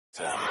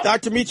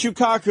Dr. Michio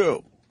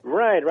Kaku.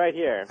 Right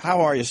here.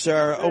 How are you,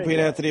 sir? Opie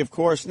and Anthony, of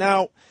course.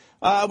 Now,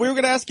 we were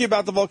going to ask you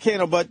about the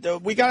volcano,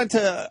 but we got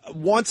into,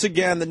 once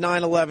again, the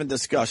 9/11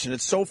 discussion.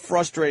 It's so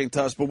frustrating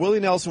to us, but Willie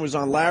Nelson was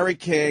on Larry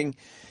King,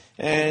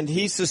 and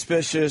he's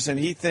suspicious, and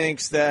he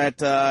thinks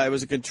that it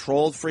was a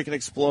controlled freaking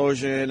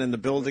explosion, and the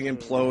building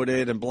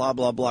imploded, and blah,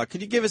 blah, blah.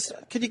 Could you give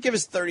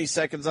us 30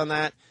 seconds on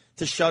that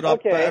to shut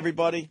up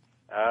everybody?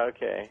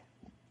 Okay.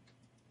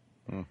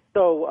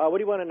 So, what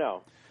do you want to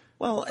know?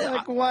 Well,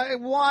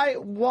 why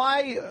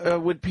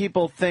would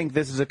people think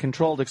this is a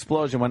controlled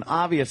explosion when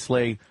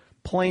obviously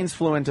planes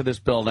flew into this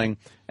building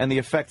and the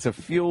effects of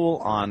fuel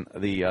on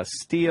the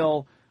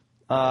steel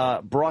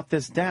brought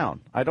this down?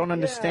 I don't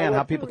understand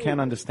how people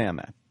can't understand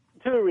that.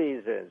 Two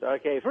reasons.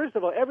 Okay, first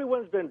of all,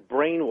 everyone's been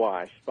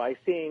brainwashed by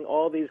seeing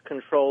all these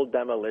controlled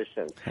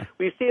demolitions.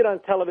 We see it on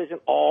television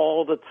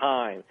all the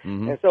time.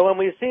 And so when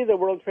we see the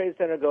World Trade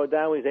Center go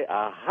down, we say,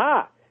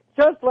 aha!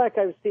 Just like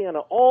I've seen on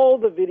all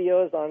the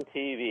videos on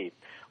TV.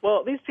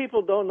 Well, these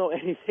people don't know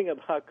anything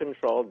about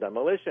controlled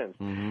demolitions.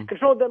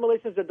 Controlled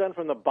demolitions are done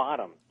from the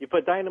bottom. You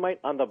put dynamite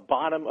on the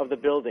bottom of the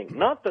building,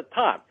 not the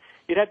top.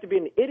 You'd have to be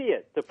an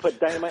idiot to put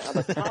dynamite on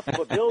the top of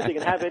a building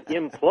and have it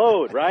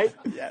implode, right?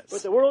 Yes.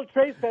 But the World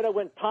Trade Center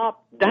went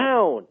top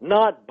down,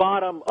 not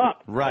bottom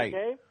up. Right.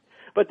 Okay?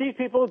 But these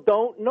people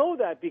don't know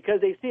that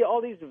because they see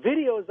all these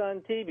videos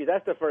on TV.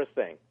 That's the first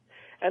thing.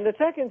 And the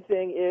second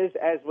thing is,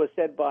 as was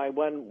said by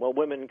one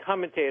woman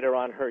commentator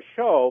on her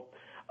show,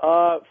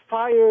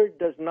 fire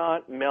does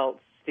not melt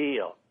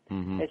steel.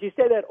 And she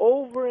said that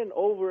over and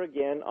over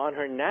again on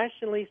her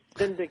nationally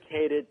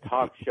syndicated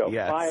talk show.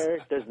 Yes. Fire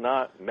does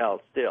not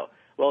melt steel.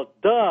 Well,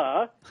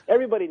 duh.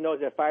 Everybody knows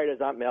that fire does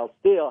not melt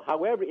steel.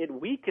 However, it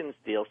weakens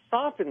steel,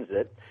 softens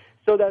it,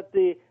 so that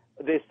the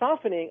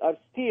softening of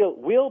steel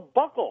will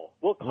buckle,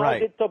 will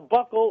cause it to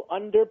buckle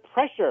under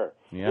pressure.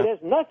 It has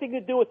nothing to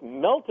do with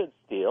melted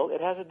steel.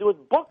 It has to do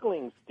with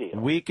buckling steel.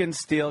 Weakened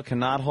steel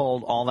cannot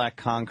hold all that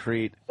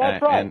concrete.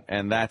 That's right.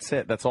 And that's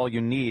it. That's all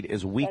you need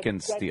is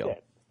weakened steel.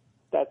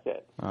 That's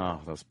it. Oh,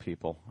 those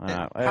people.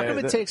 How come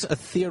it takes a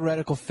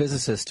theoretical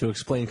physicist to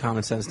explain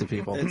common sense to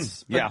people?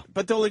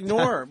 But they'll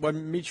ignore what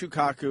Michio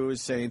Kaku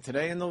is saying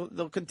today, and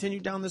they'll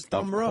continue down this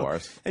dumb road.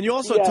 Course. And you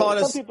also taught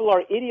us... Some people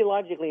are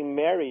ideologically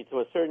married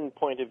to a certain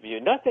point of view.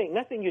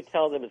 Nothing you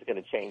tell them is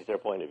going to change their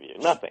point of view.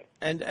 Nothing.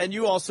 And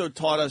you also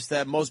taught us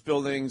that most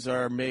buildings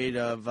are made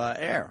of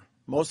air.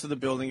 Most of the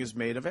building is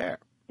made of air.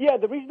 Yeah,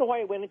 the reason why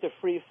it went into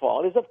free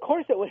fall is, of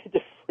course, it went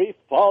into free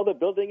fall. The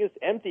building is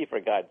empty,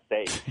 for God's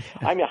sake.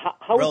 I mean,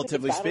 how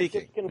Relatively is it that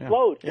speaking. battleships can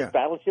float if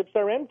battleships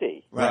are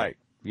empty? Right.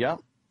 Yeah.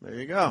 There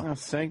you go. I'll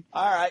see.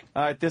 All right.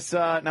 All right. This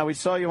now we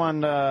saw you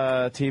on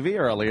TV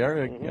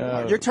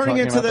earlier. You're turning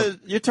into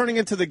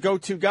the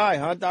go-to guy,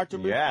 huh, Dr.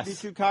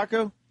 Michio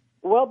Kaku?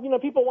 Well,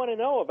 people want to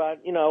know about,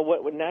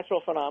 what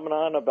natural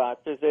phenomenon,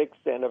 about physics,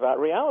 and about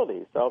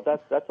reality. So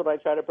that's what I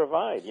try to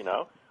provide,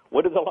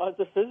 What do the laws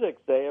of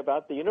physics say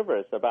about the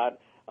universe, about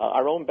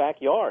our own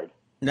backyard?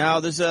 Now,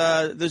 we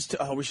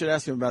should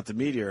ask him about the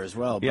meteor as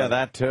well. Yeah,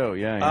 that too.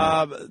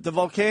 Yeah. The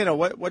volcano.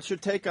 What's your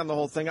take on the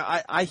whole thing?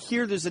 I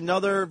hear there's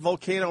another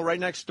volcano right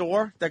next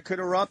door that could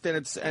erupt, and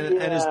is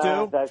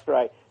due. That's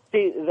right.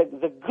 See,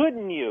 the good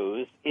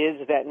news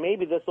is that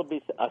maybe this will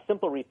be a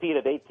simple repeat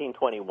of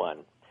 1821.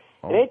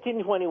 In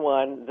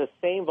 1821, the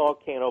same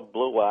volcano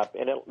blew up,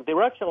 and the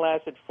eruption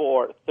lasted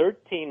for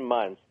 13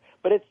 months,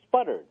 but it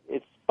sputtered.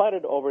 It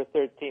sputtered over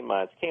 13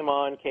 months, came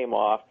on, came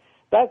off.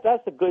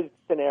 That's a good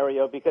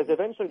scenario because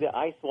eventually the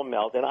ice will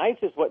melt, and ice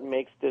is what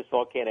makes this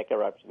volcanic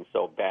eruption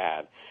so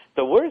bad.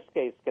 The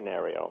worst-case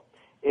scenario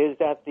is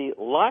that the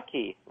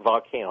Laki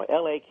volcano,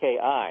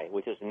 L-A-K-I,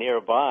 which is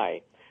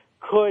nearby,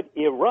 could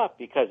erupt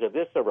because of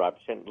this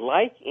eruption,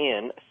 like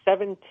in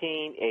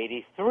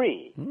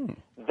 1783.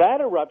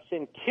 That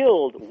eruption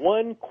killed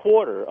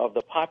 1/4 of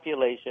the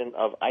population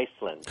of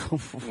Iceland,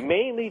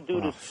 mainly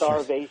due to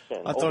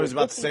starvation. I thought he was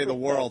about to say the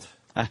world.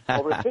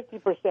 Over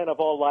 50% of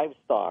all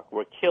livestock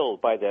were killed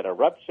by that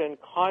eruption,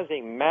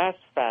 causing mass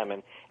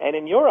famine. And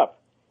in Europe,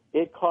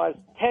 it caused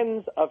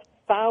tens of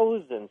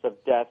thousands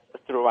of deaths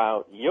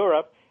throughout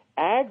Europe,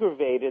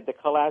 aggravated the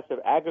collapse of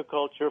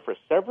agriculture for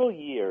several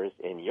years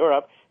in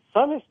Europe.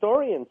 Some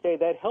historians say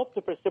that helped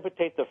to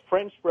precipitate the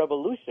French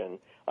Revolution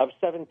of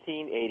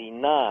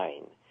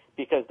 1789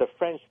 because the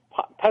French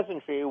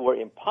peasantry were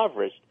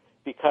impoverished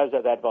because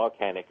of that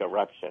volcanic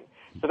eruption.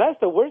 So that's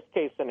the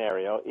worst-case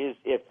scenario, is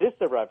if this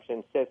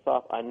eruption sets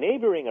off a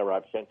neighboring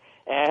eruption,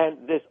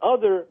 and this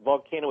other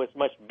volcano is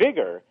much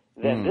bigger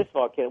than this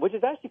volcano, which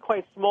is actually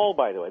quite small,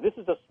 by the way. This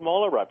is a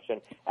small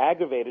eruption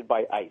aggravated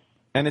by ice.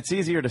 And it's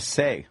easier to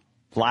say,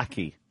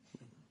 Laki.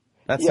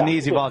 That's an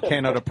easy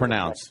volcano to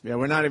pronounce. Yeah,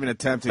 we're not even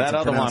attempting that to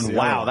other pronounce one. the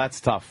Wow, other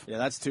that's tough. Yeah,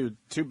 that's too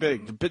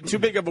big. Too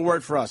big of a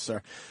word for us,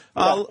 sir.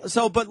 But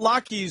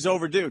Laki's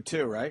overdue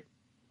too, right?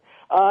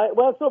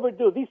 Well, it's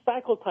overdue. These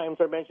cycle times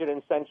are measured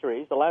in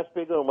centuries. The last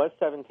big one was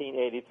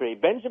 1783.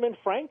 Benjamin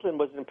Franklin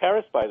was in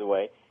Paris, by the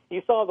way.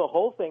 He saw the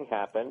whole thing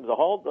happen.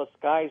 The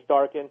skies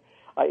darkened.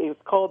 It was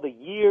called the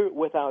year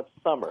without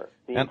summer.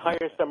 The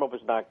entire summer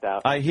was knocked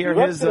out. I hear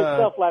the his eruption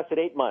itself lasted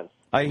 8 months.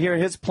 I hear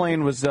his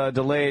plane was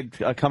delayed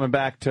coming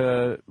back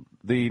to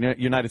the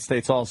United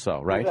States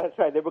also, right? That's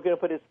right. They were going to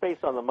put his face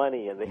on the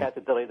money, and they had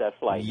to delay that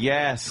flight.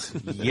 Yes,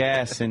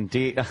 yes,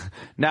 indeed.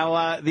 Now,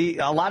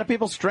 a lot of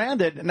people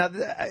stranded. Now,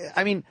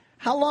 I mean,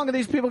 how long are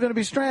these people going to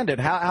be stranded?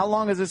 How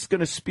long is this going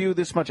to spew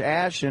this much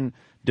ash and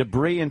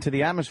debris into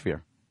the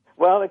atmosphere?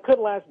 Well, it could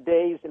last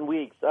days and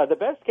weeks. The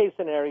best case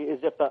scenario is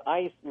if the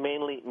ice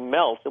mainly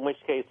melts, in which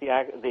case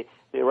the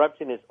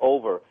eruption is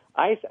over.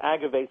 Ice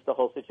aggravates the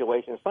whole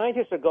situation.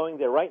 Scientists are going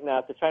there right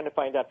now to try to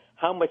find out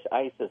how much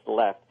ice is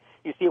left.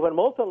 You see, when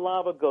molten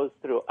lava goes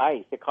through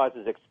ice, it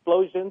causes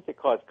explosions, it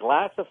causes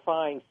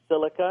glassifying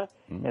silica,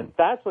 and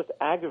that's what's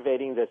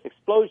aggravating this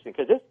explosion,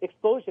 because this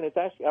explosion is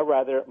actually a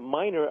rather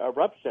minor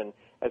eruption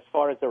as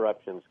far as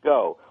eruptions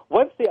go.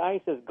 Once the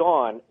ice is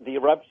gone, the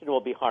eruption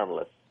will be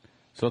harmless.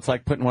 So it's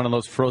like putting one of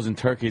those frozen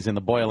turkeys in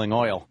the boiling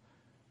oil.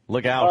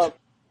 Look out.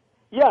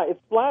 Yeah, it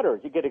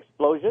splatters. You get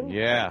explosions.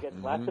 Yeah. You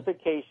get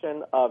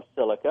glassification of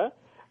silica.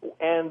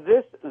 And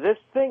this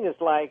thing is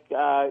like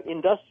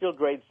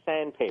industrial-grade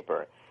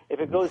sandpaper. If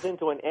it goes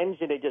into an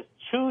engine, it just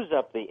chews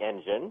up the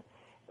engine,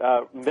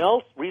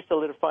 melts,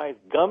 resolidifies,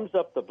 gums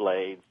up the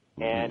blades.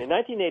 And in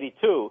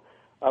 1982,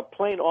 a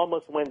plane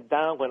almost went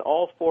down when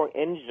all 4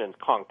 engines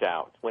conked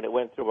out when it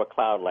went through a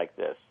cloud like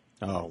this.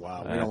 Oh,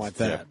 wow. We don't want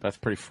that. Yeah, that's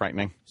pretty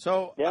frightening.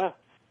 So, Yeah.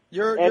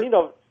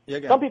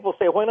 Yeah, some people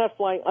say, why not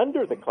fly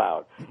under the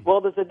cloud?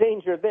 Well, there's a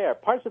danger there.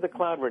 Parts of the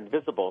cloud were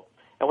invisible,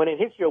 and when it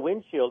hits your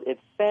windshield, it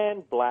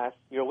sandblasts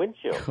your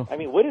windshield. I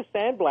mean, what is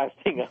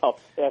sandblasting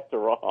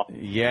after all?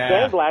 Yeah.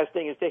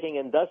 Sandblasting is taking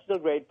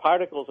industrial-grade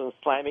particles and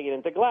slamming it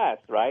into glass,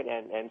 right,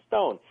 and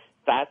stone.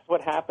 That's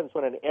what happens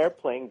when an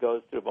airplane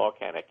goes through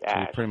volcanic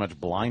ash. You pretty much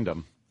blind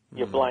them.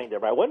 You're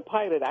blinded, right? One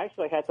pilot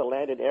actually had to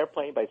land an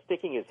airplane by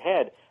sticking his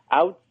head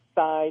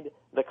outside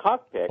the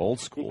cockpit. Old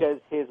school. Because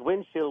his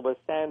windshield was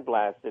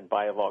sandblasted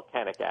by a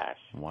volcanic ash.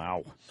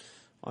 Wow.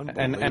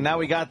 And now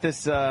we got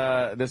this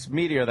this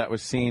meteor that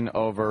was seen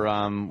over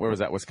where was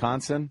that,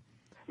 Wisconsin?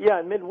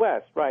 Yeah,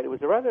 Midwest, right. It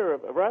was a rather.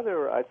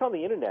 It's on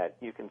the internet.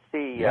 You can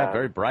see. Yeah,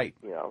 very bright.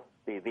 You know,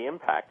 the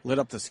impact. lit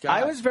up the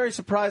sky. I was very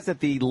surprised at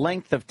the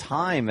length of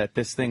time that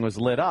this thing was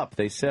lit up.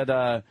 They said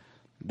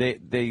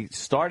they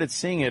started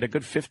seeing it a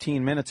good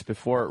 15 minutes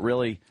before it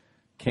really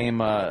came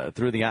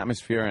through the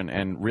atmosphere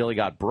and really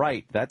got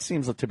bright. That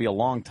seems to be a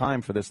long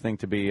time for this thing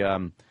to be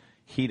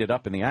heated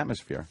up in the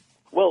atmosphere.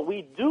 Well,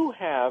 we do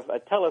have a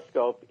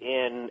telescope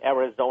in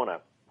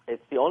Arizona.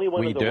 It's the only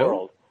one in the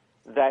world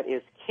that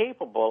is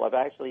capable of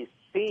actually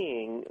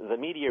seeing the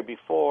meteor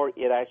before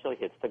it actually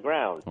hits the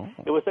ground. Oh.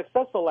 It was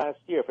successful last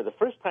year. For the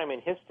first time in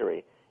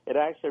history, it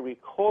actually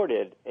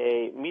recorded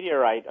a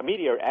meteor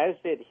as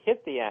it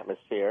hit the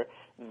atmosphere.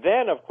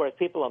 Then, of course,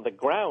 people on the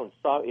ground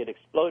saw it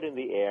explode in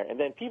the air, and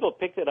then people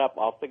picked it up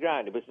off the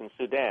ground. It was in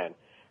Sudan.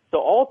 So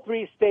all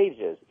 3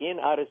 stages, in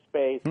outer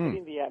space,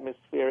 hitting the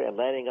atmosphere, and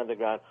landing on the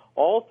ground,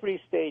 all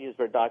 3 stages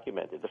were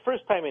documented. The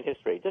first time in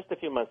history, just a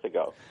few months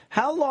ago.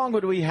 How long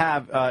would we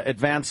have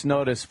advance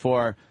notice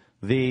for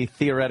the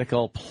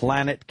theoretical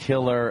planet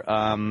killer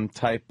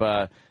type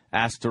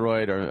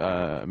asteroid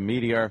or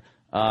meteor?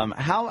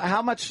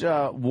 How much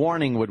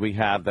warning would we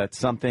have that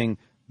something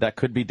that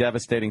could be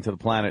devastating to the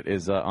planet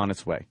is on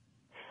its way?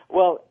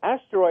 Well,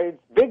 asteroids,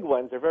 big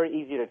ones, are very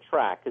easy to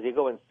track because you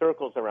go in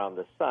circles around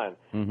the sun.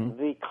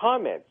 The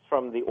comets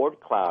from the Oort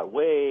cloud,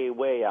 way,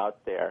 way out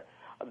there,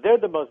 they're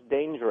the most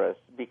dangerous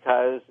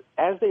because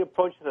as they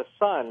approach the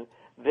sun,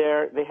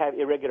 they have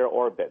irregular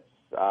orbits.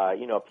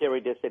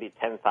 Periodicity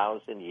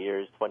 10,000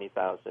 years,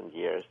 20,000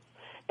 years.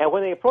 And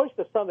when they approach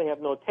the sun, they have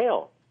no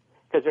tail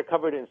because they're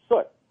covered in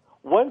soot.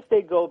 Once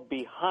they go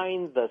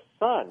behind the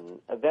sun,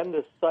 then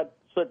the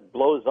soot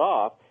blows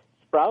off,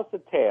 sprouts a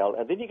tail,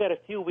 and then you got a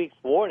few weeks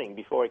warning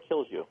before it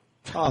kills you.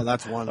 Oh,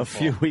 that's wonderful.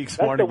 A few weeks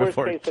That's warning the worst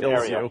before case it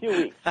kills scenario. you. A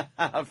few weeks.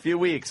 A few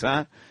weeks,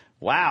 huh?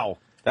 Wow.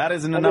 That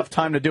isn't enough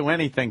time to do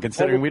anything,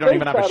 considering the we don't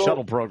even have a space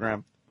shuttle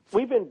program.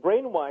 We've been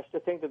brainwashed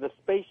to think that the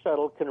space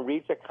shuttle can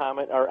reach a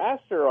comet or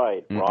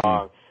asteroid.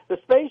 Wrong. The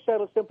space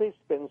shuttle simply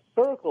spins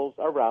circles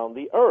around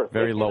the Earth.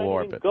 Very low even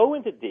orbit. Go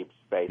into deep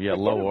space. Yeah, Forget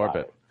low about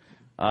orbit.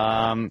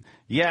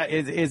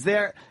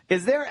 it.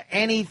 Is there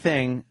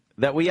anything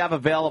that we have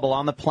available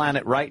on the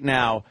planet right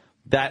now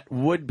that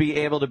would be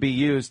able to be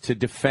used to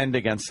defend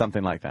against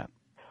something like that?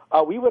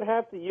 We would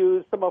have to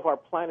use some of our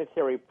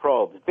planetary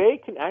probes. They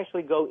can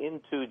actually go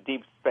into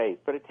deep space,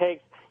 but it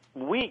takes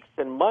weeks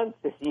and months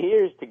and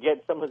years to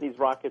get some of these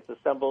rockets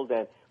assembled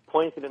and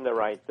pointed in the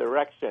right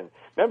direction.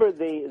 Remember,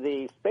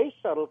 the space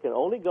shuttle can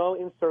only go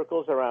in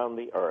circles around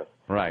the Earth.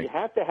 Right. You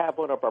have to have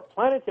one of our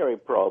planetary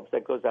probes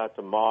that goes out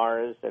to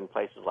Mars and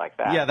places like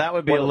that. Yeah, that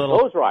would be one a of little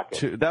those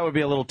rockets. that would be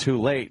a little too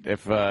late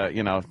if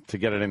to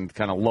get it in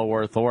kind of low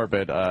Earth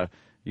orbit.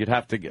 You'd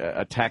have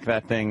to attack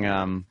that thing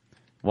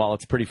while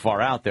it's pretty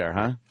far out there,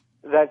 huh?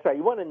 That's right.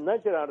 You want to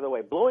nudge it out of the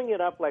way. Blowing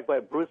it up like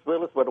what Bruce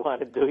Willis would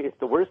want to do is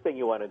the worst thing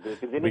you want to do,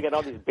 because then you get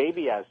all these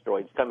baby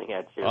asteroids coming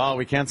at you. Oh,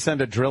 we can't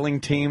send a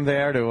drilling team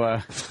there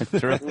to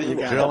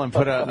drill and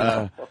put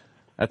a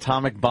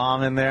atomic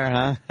bomb in there,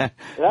 huh?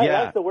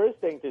 That's the worst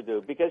thing to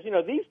do, because,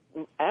 these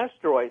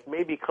asteroids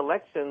may be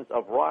collections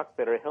of rock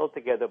that are held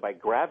together by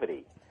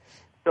gravity.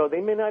 So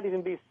they may not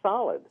even be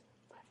solid.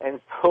 And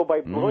so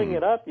by blowing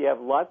it up, you have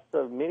lots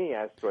of mini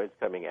asteroids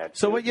coming at you.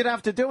 So what you'd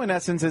have to do, in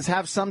essence, is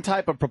have some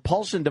type of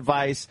propulsion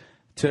device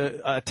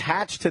to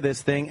attach to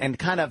this thing and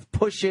kind of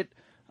push it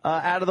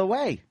out of the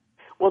way.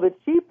 Well, the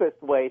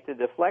cheapest way to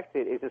deflect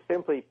it is to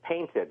simply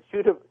paint it.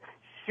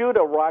 Shoot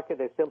a rocket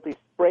that simply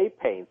spray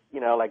paints,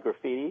 like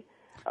graffiti.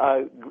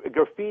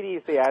 Graffiti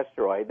is the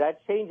asteroid.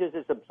 That changes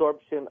its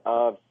absorption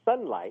of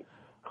sunlight,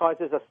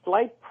 causes a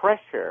slight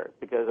pressure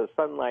because of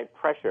sunlight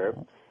pressure,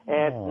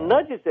 and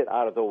nudges it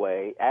out of the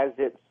way as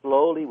it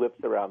slowly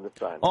whips around the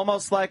sun.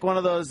 Almost like one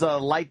of those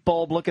light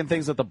bulb-looking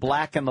things with the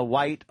black and the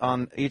white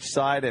on each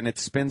side, and it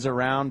spins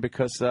around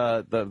because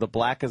the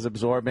black is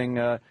absorbing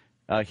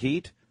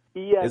heat?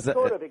 Yeah,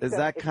 sort of.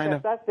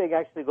 Except that thing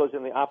actually goes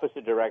in the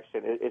opposite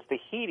direction. It's the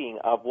heating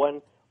of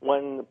one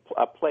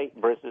plate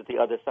versus the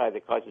other side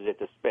that causes it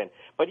to spin.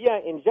 But yeah,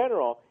 in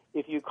general,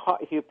 if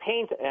you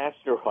paint an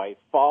asteroid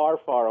far,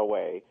 far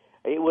away,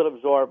 it will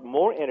absorb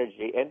more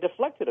energy and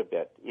deflect it a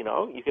bit.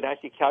 You can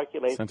actually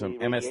calculate. Sent some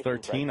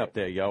MS-13 up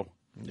there, yo.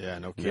 Yeah,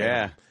 no kidding.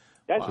 Yeah.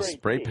 That's very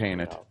spray cheap, paint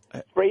it.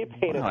 Spray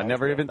paint it.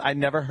 I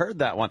never heard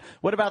that one.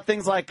 What about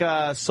things like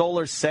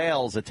solar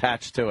sails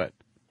attached to it?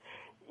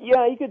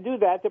 Yeah, you could do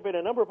that. There have been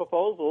a number of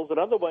proposals.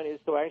 Another one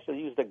is to actually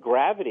use the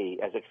gravity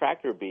as a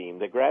tractor beam,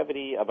 the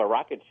gravity of a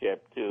rocket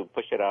ship to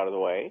push it out of the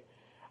way.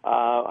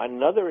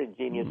 Another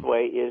ingenious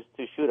way is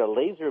to shoot a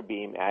laser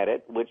beam at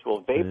it, which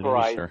will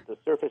vaporize the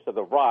surface of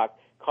the rock,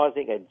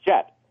 causing a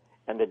jet.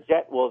 And the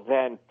jet will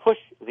then push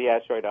the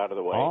asteroid out of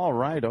the way. All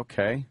right,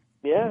 okay.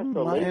 Yeah,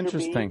 so laser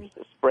interesting. beams,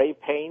 spray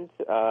paint,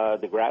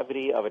 the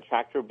gravity of a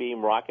tractor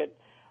beam rocket.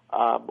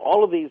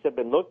 All of these have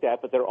been looked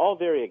at, but they're all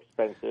very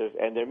expensive,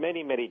 and they're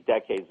many, many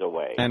decades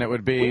away. And it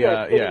would be, we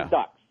are sitting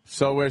ducks.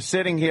 So we're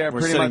sitting here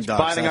pretty much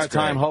biding our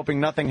time,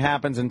 hoping nothing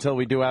happens until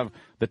we do have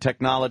the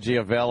technology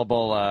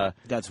available.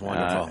 That's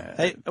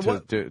wonderful.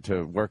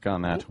 To work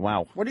on that.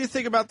 Wow. What do you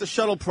think about the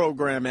shuttle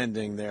program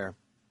ending there?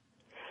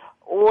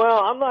 Well,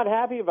 I'm not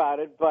happy about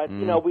it, but,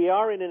 we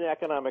are in an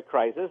economic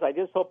crisis. I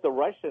just hope the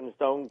Russians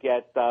don't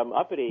get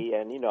uppity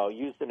and,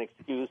 use an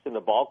excuse in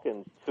the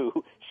Balkans to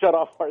shut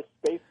off our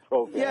space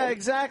program. Yeah,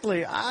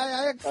 exactly.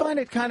 I find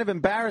it kind of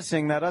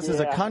embarrassing that us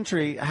as a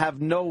country have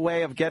no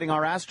way of getting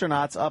our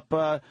astronauts up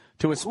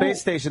to a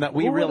space station that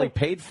we really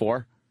paid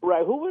for.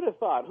 Right. Who would have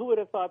thought? Who would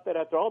have thought that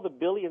after all the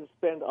billions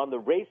spent on the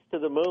race to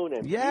the moon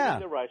and feeding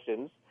the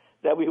Russians,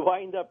 that we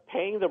wind up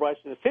paying the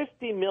Russians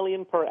 $50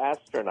 million per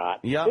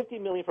astronaut,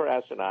 $50 million per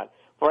astronaut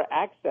for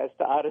access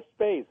to outer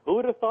space. Who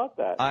would have thought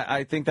that?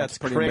 I think that's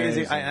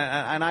crazy.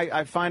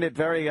 I find it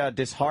very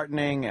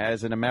disheartening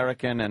as an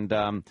American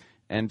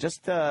and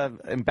just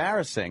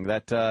embarrassing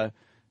that,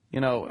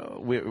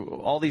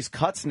 all these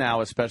cuts now,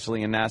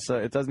 especially in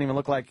NASA, it doesn't even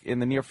look like in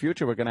the near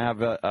future we're going to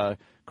have a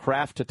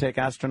craft to take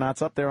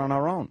astronauts up there on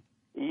our own.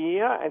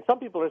 Yeah, and some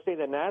people are saying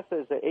that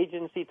NASA is an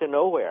agency to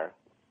nowhere.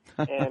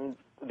 And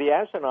the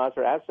astronauts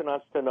are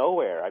astronauts to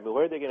nowhere. I mean,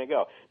 where are they going to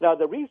go? Now,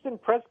 the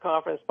recent press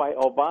conference by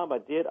Obama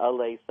did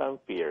allay some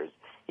fears.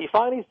 He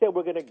finally said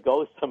we're going to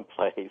go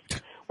someplace.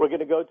 We're going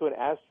to go to an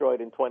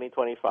asteroid in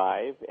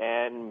 2025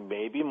 and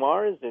maybe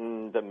Mars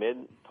in the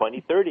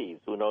mid-2030s.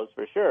 Who knows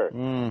for sure?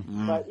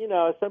 Mm-hmm. But,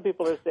 some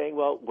people are saying,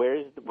 well,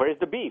 where's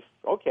the beef?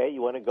 Okay,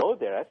 you want to go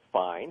there. That's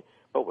fine.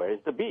 But where's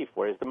the beef?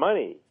 Where's the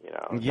money?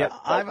 That's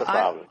the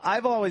problem.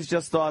 I've always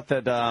just thought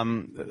that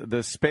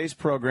the space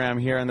program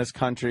here in this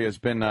country has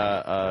been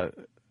a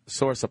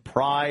source of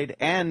pride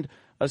and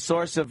a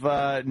source of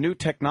new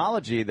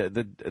technology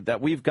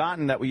that we've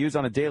gotten that we use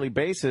on a daily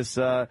basis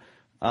from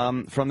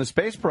the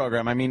space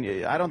program. I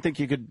mean, I don't think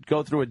you could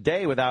go through a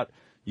day without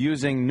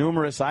using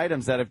numerous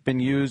items that have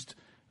been used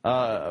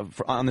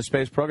on the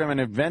space program and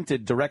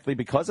invented directly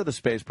because of the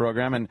space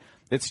program. And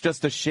it's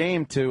just a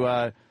shame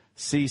to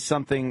see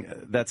something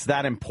that's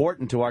that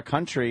important to our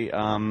country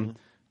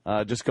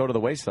just go to the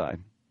wayside.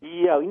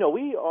 Yeah,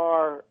 we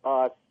are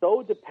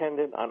so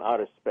dependent on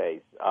outer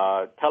space,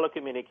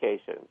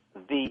 telecommunications,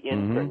 the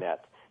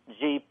Internet,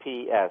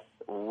 GPS,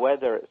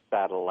 weather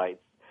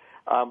satellites.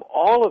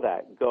 All of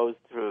that goes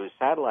through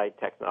satellite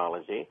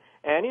technology.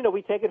 And,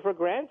 we take it for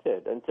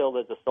granted until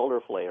there's a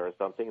solar flare or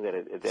something that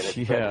it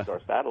spreads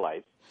our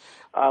satellites.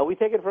 We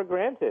take it for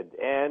granted.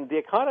 And the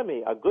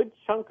economy, a good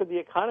chunk of the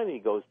economy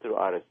goes through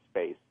outer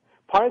space.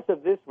 Parts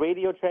of this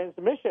radio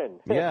transmission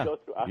go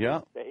through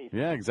outer space.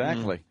 Yeah,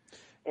 exactly.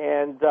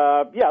 And,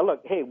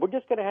 look, hey, we're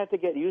just going to have to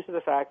get used to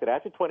the fact that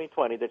after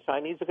 2020, the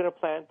Chinese are going to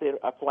plant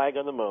a flag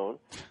on the moon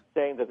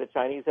saying that the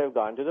Chinese have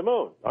gone to the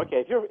moon.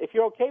 Okay, if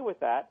you're okay with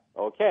that,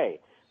 okay.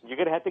 You're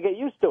going to have to get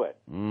used to it.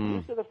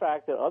 Used to the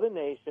fact that other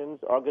nations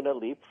are going to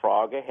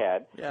leapfrog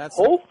ahead. Yeah,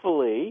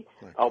 hopefully,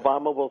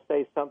 Obama will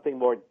say something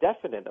more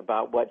definite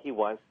about what he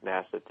wants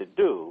NASA to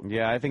do.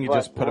 Yeah, I think he But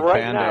just put a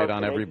right Band-Aid now,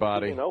 on it's an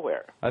everybody. agency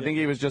nowhere. I think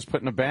he was just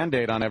putting a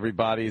Band-Aid on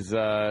everybody's,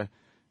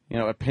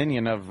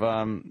 opinion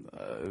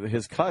of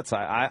his cuts.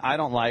 I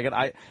don't like it.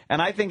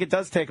 I think it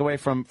does take away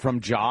from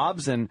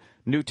jobs and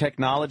new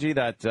technology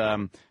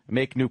that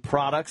make new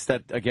products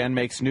that, again,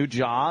 makes new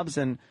jobs.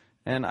 And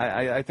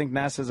I think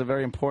NASA is a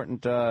very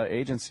important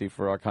agency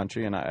for our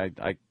country. And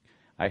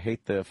I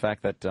hate the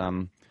fact that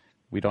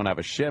we don't have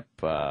a ship.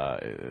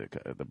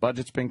 The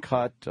budget's been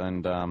cut.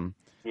 And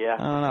Yeah.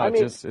 I don't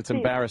know. It's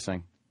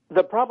embarrassing.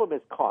 The problem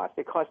is cost.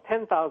 It costs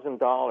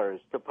 $10,000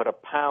 to put a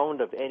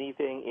pound of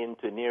anything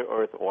into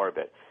near-Earth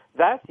orbit.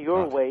 That's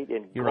your weight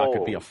in Your rocket gold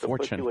could be a to put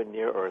fortune. you in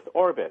near-Earth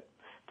orbit.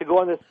 To go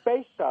on the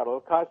space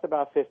shuttle costs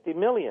about $50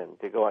 million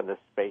to go on the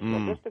space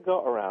shuttle, just to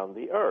go around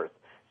the Earth.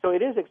 So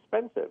it is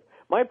expensive.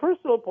 My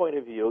personal point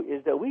of view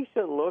is that we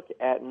should look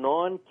at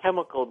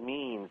non-chemical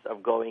means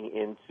of going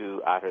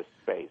into outer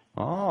space.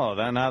 Oh,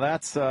 now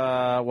that's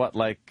what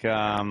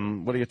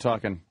are you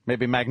talking?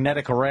 Maybe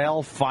magnetic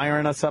rail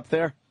firing us up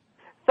there?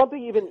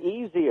 Something even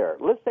easier.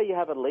 Let's say you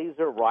have a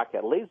laser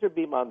rocket, laser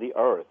beam on the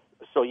Earth,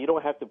 so you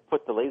don't have to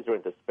put the laser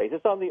into space.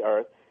 It's on the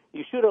Earth.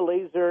 You shoot a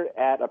laser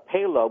at a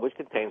payload which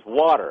contains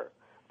water.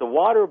 The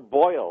water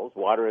boils.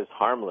 Water is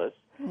harmless.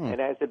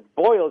 And as it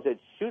boils, it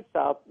shoots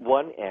out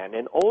one end,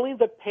 and only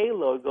the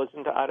payload goes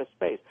into outer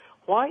space.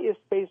 Why is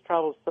space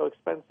travel so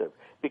expensive?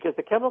 Because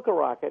the chemical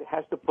rocket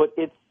has to put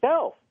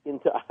itself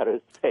into outer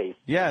space.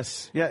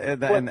 Yes, yeah,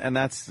 and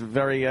that's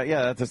very,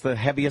 that's the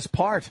heaviest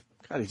part.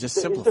 God, he just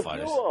It's simplified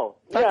the it. fuel.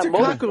 Dr.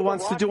 most Kaku of the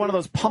wants to do one of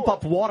those rocket is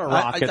pump-up fuel. water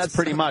rockets,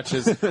 pretty much,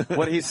 is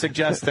what he's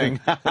suggesting.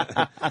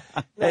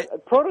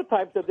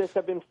 Prototypes of this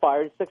have been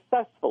fired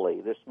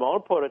successfully. They're smaller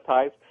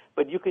prototypes,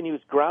 but you can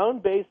use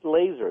ground-based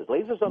lasers,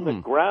 lasers on the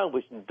ground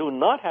which do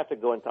not have to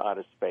go into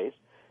outer space,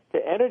 to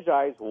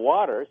energize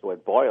water, so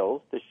it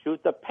boils, to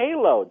shoot the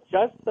payload,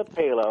 just the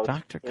payload,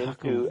 Dr.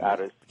 Kaku, into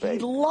outer space.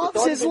 he loves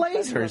It's his already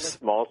been tested on a lasers.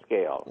 small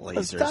scale.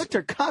 Does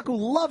Dr. Kaku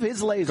love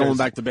his lasers? Going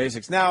back to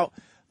basics. Now,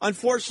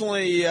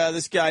 unfortunately,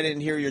 this guy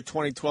didn't hear your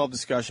 2012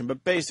 discussion,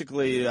 but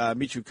basically,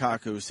 Michio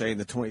Kaku is saying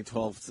the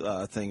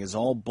 2012 thing is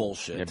all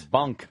bullshit. It's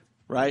bunk.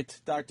 Right,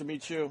 Dr.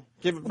 Michio?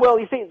 Well,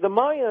 you see, the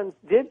Mayans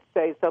did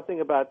say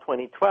something about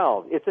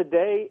 2012. It's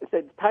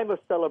a time of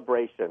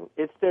celebration.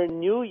 It's their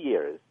New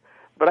Year's.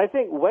 But I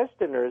think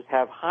Westerners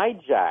have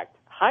hijacked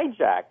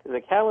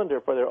the calendar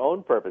for their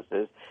own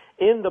purposes.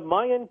 In the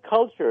Mayan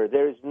culture,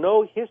 there's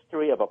no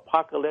history of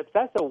apocalypse.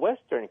 That's a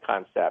Western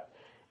concept.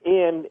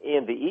 In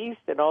the East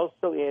and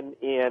also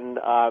in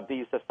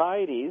these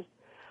societies,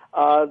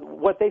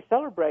 what they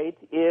celebrate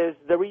is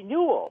the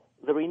renewal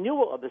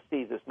of the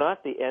seasons,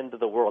 not the end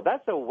of the world.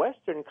 That's a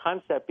Western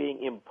concept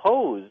being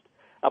imposed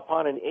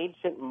upon an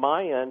ancient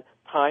Mayan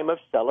time of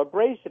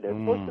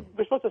celebration.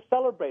 We're supposed to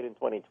celebrate in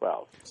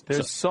 2012.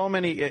 There's so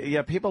many,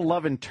 people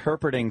love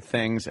interpreting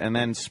things and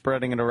then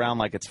spreading it around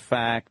like it's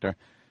fact, or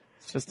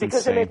it's just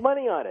because insane. they make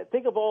money on it.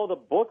 Think of all the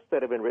books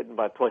that have been written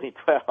about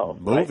 2012.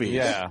 Movies. Right?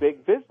 Yeah.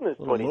 Big business,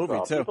 2012.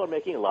 movie, too. People are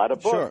making a lot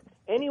of books. Sure.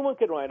 Anyone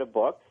can write a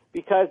book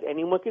because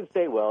anyone can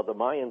say, well, the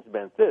Mayans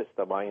meant this,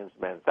 the Mayans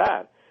meant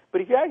that.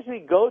 But if you actually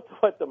go to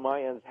what the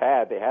Mayans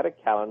had, they had a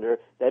calendar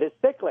that is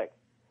cyclic,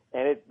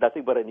 and it's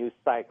nothing but a new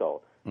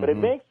cycle. But it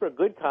makes for a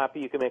good copy.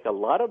 You can make a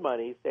lot of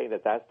money saying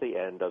that that's the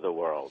end of the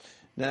world.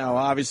 Now,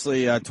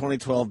 obviously,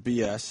 2012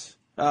 BS.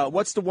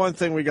 What's the one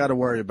thing we got to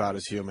worry about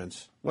as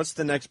humans? What's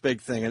the next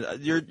big thing?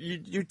 And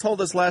you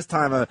told us last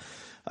time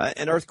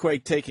an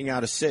earthquake taking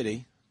out a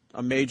city,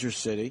 a major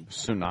city.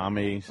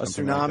 Tsunami,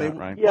 something tsunami. like that,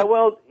 right? Yeah,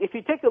 well, if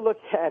you take a look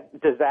at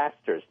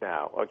disasters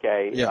now,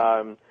 okay,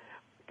 Yeah.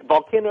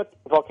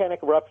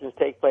 volcanic eruptions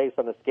take place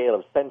on a scale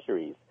of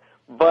centuries.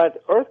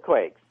 But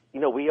earthquakes,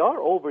 we are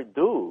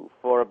overdue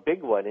for a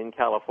big one in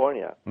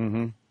California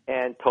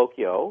and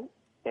Tokyo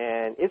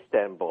and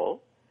Istanbul.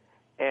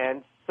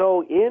 And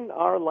so in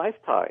our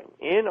lifetime,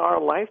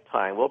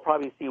 we'll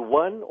probably see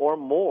one or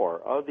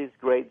more of these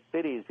great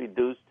cities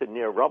reduced to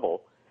near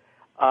rubble.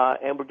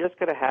 And we're just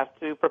going to have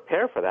to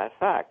prepare for that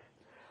fact.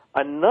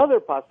 Another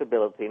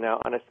possibility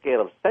now on a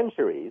scale of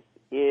centuries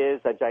is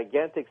a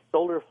gigantic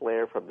solar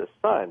flare from the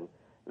sun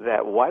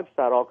that wipes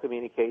out all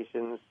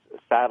communications,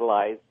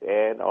 satellites,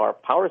 and our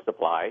power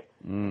supply,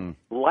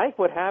 like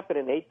what happened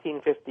in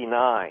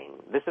 1859.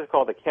 This is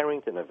called the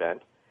Carrington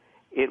event.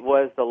 It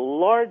was the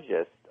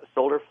largest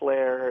solar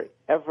flare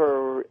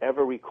ever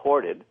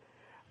recorded,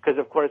 because,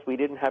 of course, we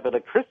didn't have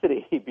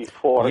electricity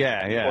before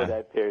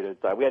that period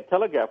of time. We had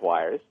telegraph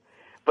wires,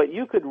 but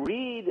you could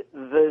read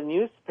the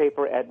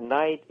newspaper at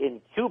night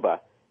in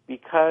Cuba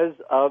because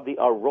of the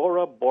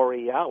aurora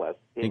borealis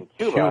in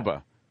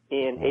Cuba.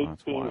 In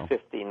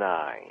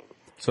 1859.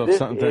 So this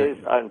is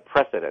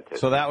unprecedented.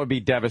 So that would be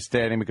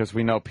devastating because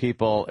we know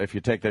people, if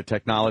you take their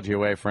technology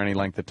away for any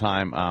length of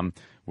time,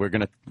 we're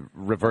going to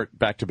revert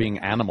back to being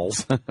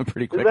animals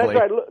pretty quickly. That's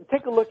right.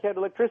 Take a look at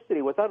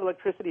electricity. Without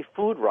electricity,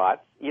 food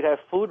rots. You'd have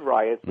food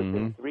riots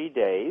within 3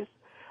 days.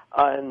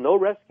 and no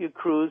rescue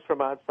crews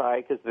from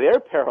outside because they're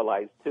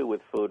paralyzed, too,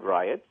 with food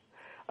riots.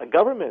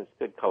 Governments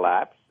could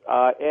collapse,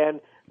 and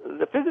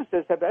the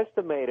physicists have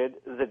estimated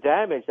the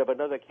damage of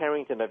another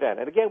Carrington event.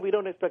 And again, we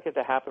don't expect it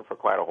to happen for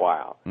quite a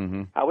while.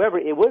 Mm-hmm. However,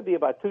 it would be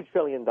about $2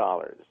 trillion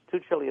damage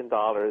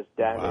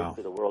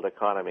to the world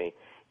economy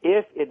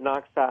if it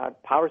knocks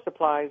out power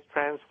supplies,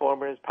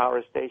 transformers,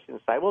 power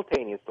stations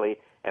simultaneously,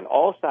 and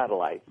all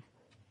satellites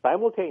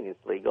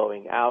simultaneously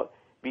going out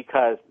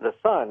because the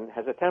sun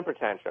has a temper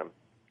tantrum.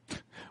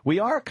 We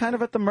are kind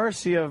of at the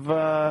mercy of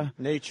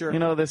nature. You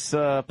know, this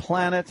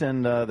planet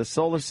and the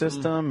solar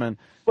system, and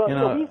well, you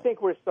know, so we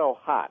think we're so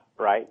hot,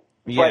 right?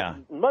 Yeah.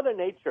 But Mother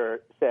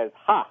Nature says,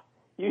 "Ha!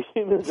 You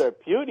humans are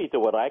puny to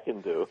what I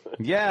can do."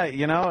 Yeah,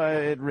 you know,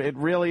 it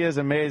really is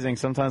amazing.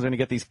 Sometimes when you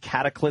get these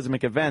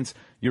cataclysmic events,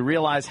 you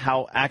realize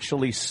how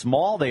actually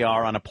small they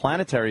are on a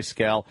planetary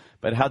scale,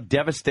 but how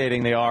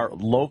devastating they are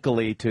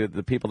locally to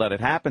the people that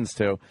it happens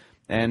to.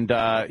 And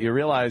you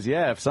realize,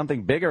 yeah, if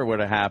something bigger were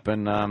to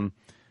happen,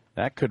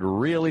 that could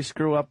really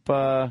screw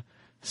up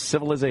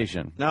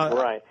civilization.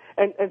 Right.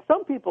 And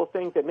some people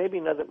think that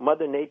maybe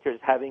Mother Nature is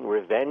having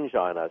revenge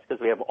on us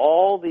because we have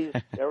all these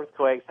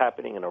earthquakes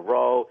happening in a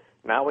row.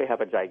 Now we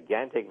have a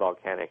gigantic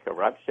volcanic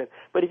eruption.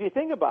 But if you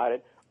think about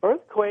it,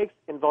 earthquakes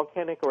and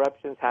volcanic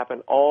eruptions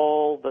happen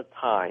all the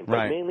time,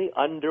 but mainly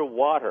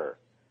underwater.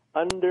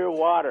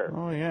 Underwater.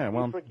 Oh, yeah.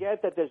 Well, we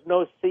forget that there's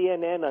no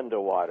CNN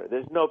underwater.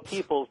 There's no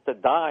peoples to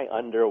die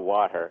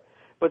underwater.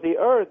 But the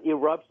Earth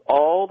erupts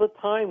all the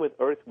time with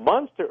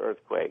monster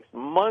earthquakes,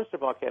 monster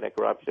volcanic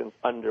eruptions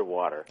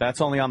underwater.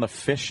 That's only on the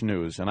fish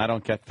news, and I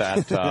don't get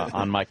that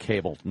on my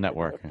cable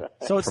network.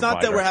 So it's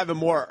not that we're having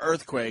more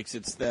earthquakes;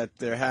 it's that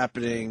they're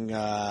happening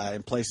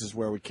in places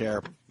where we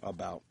care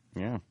about.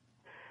 Yeah.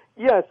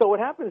 Yeah, so what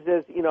happens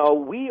is, you know,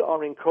 we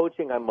are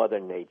encroaching on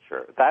Mother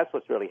Nature. That's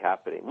what's really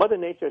happening. Mother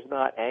Nature is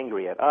not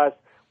angry at us.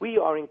 We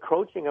are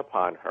encroaching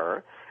upon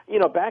her. You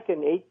know, back in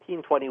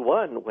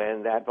 1821,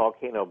 when that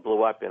volcano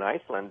blew up in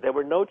Iceland, there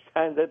were no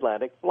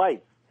transatlantic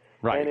flights.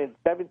 Right. And in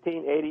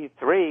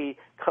 1783,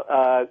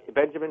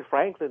 Benjamin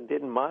Franklin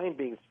didn't mind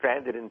being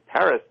stranded in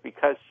Paris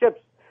because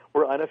ships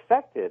were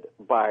unaffected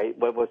by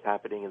what was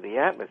happening in the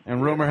atmosphere.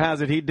 And rumor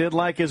has it he did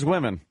like his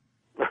women.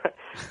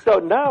 So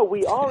now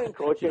we are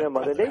encroaching on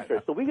Mother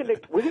Nature. So we're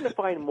going to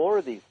find more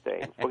of these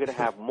things. We're going to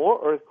have more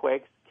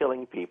earthquakes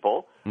killing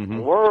people,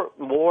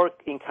 more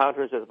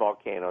encounters with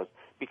volcanoes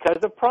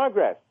because of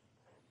progress.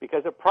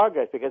 Because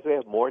we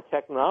have more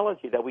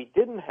technology that we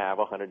didn't have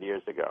 100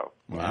 years ago.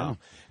 Wow.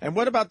 And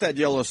what about that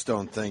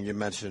Yellowstone thing you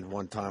mentioned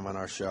one time on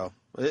our show?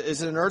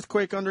 Is it an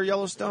earthquake under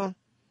Yellowstone?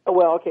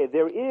 Well, okay,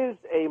 there is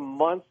a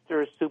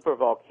monster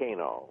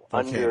supervolcano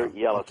under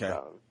Yellowstone.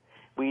 Okay.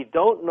 We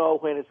don't know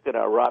when it's going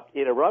to erupt.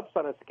 It erupts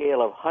on a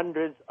scale of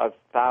hundreds of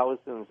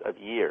thousands of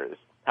years.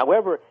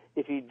 However,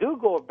 if you do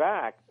go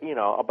back, you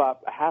know,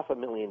 about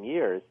 500,000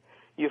 years,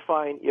 you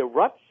find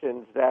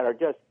eruptions that are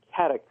just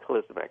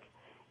cataclysmic.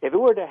 If it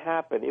were to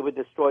happen, it would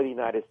destroy the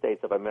United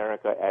States of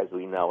America as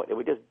we know it. It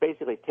would just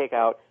basically take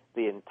out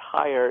the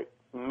entire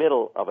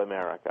middle of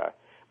America.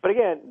 But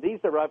again, these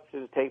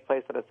eruptions take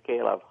place on a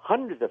scale of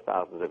hundreds of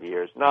thousands of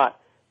years, not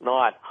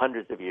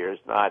hundreds of years,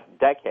 not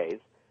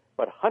decades,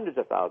 but hundreds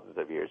of thousands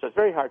of years. So it's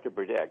very hard to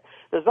predict.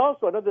 There's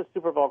also another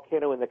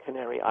supervolcano in the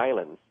Canary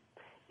Islands.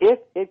 If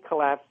it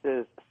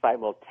collapses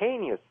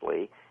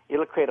simultaneously,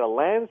 it'll create a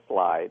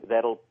landslide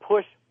that'll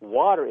push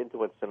water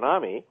into a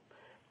tsunami.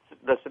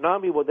 The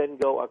tsunami will then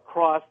go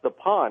across the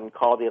pond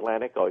called the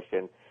Atlantic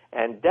Ocean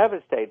and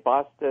devastate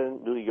Boston,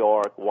 New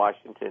York,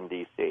 Washington,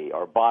 D.C.,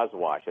 or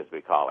Boswash, as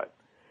we call it.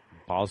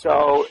 Boswash.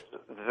 So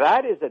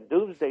that is a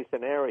doomsday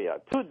scenario,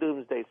 two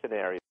doomsday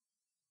scenarios.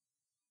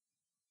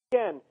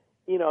 Again,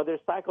 you know, their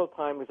cycle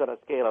time is on a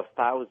scale of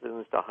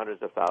thousands to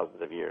hundreds of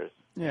thousands of years.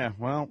 Yeah,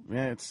 well,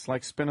 it's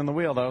like spinning the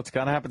wheel, though. It's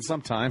got to happen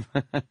sometime.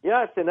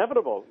 Yeah, it's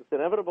inevitable. It's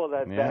inevitable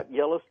that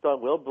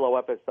Yellowstone will blow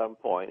up at some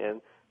point,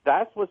 and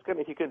that's what's going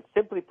to, if you can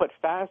simply put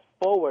fast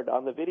forward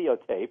on the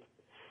videotape,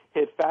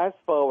 hit fast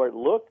forward,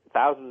 look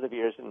thousands of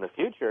years in the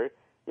future,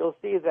 you'll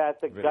see that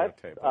the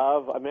guts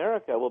of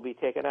America will be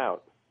taken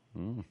out.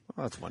 Oh,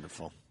 that's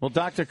wonderful. Well,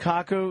 Dr.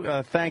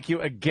 Kaku, thank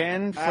you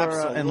again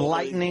for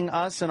enlightening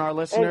us and our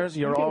listeners.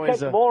 And you're you can always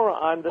check more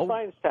on the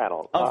Science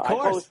Channel. Of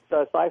course. I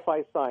host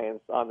Sci-Fi Science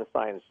on the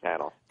Science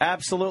Channel.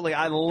 Absolutely.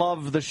 I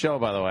love the show,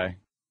 by the way.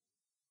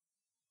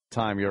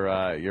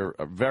 You're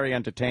very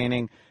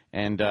entertaining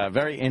and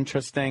very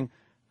interesting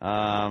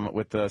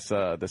with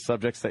the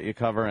subjects that you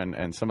cover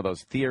and some of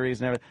those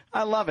theories and everything.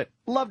 I love it.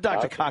 Love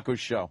Dr.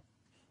 Kaku's show.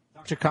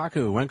 Dr.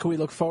 Kaku, when can we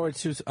look forward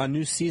to a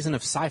new season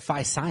of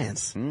Sci-Fi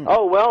Science?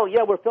 Oh, well,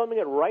 yeah, we're filming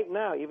it right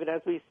now. Even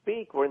as we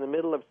speak, we're in the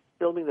middle of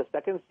filming the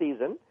second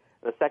season.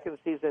 The second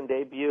season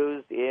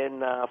debuts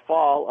in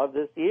fall of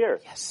this year.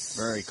 Yes.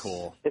 Very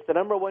cool. It's the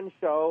 #1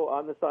 show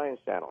on the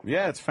Science Channel.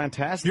 Yeah, it's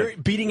fantastic. You're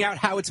beating out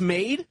How It's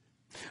Made?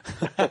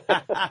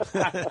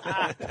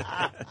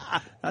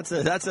 That's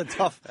a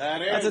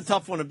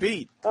tough one to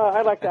beat.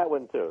 I like that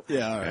one, too.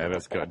 Yeah, all right. Yeah,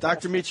 that's good.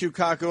 Dr. Michio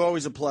Kaku,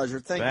 always a pleasure.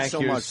 Thank you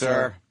so much,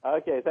 sir.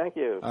 Okay, thank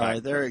you. All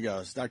right, there he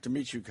goes, Dr.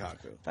 Michio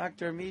Kaku.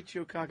 Dr.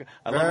 Michio Kaku.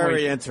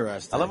 Very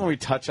interesting. I love when we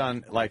touch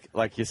on,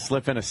 like you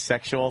slip in a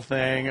sexual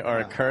thing or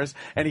a curse,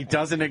 and he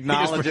doesn't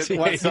acknowledge it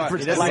whatsoever.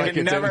 Like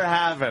it never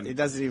happened. He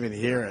doesn't even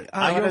hear it.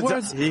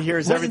 He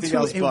hears everything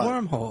else a but.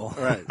 wormhole.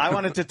 Right. I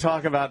wanted to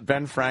talk about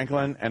Ben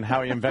Franklin and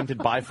how he invented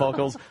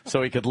bifocals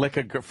so he could lick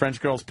a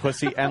French girl's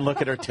pussy and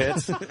look at her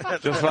tits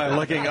just by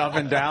looking up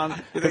and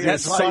down. Because he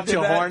was that's why he such did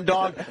a that? horn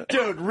dog.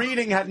 Dude,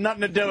 reading had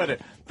nothing to do with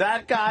it.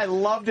 That guy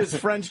loved his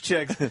French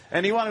chicks,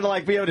 and he wanted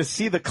to be able to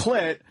see the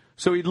clit,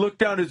 so he'd look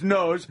down his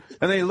nose,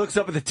 and then he looks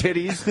up at the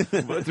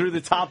titties through the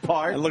top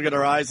part. And look at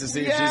her eyes to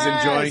see if she's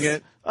enjoying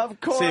it.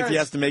 Of course. See if he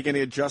has to make any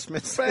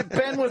adjustments.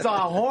 Ben was a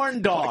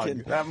horn dog,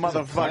 that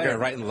motherfucker.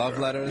 Writing love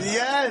letters.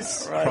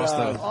 Yes. Across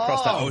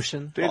the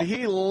ocean. Did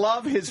he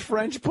love his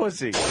French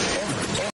pussy?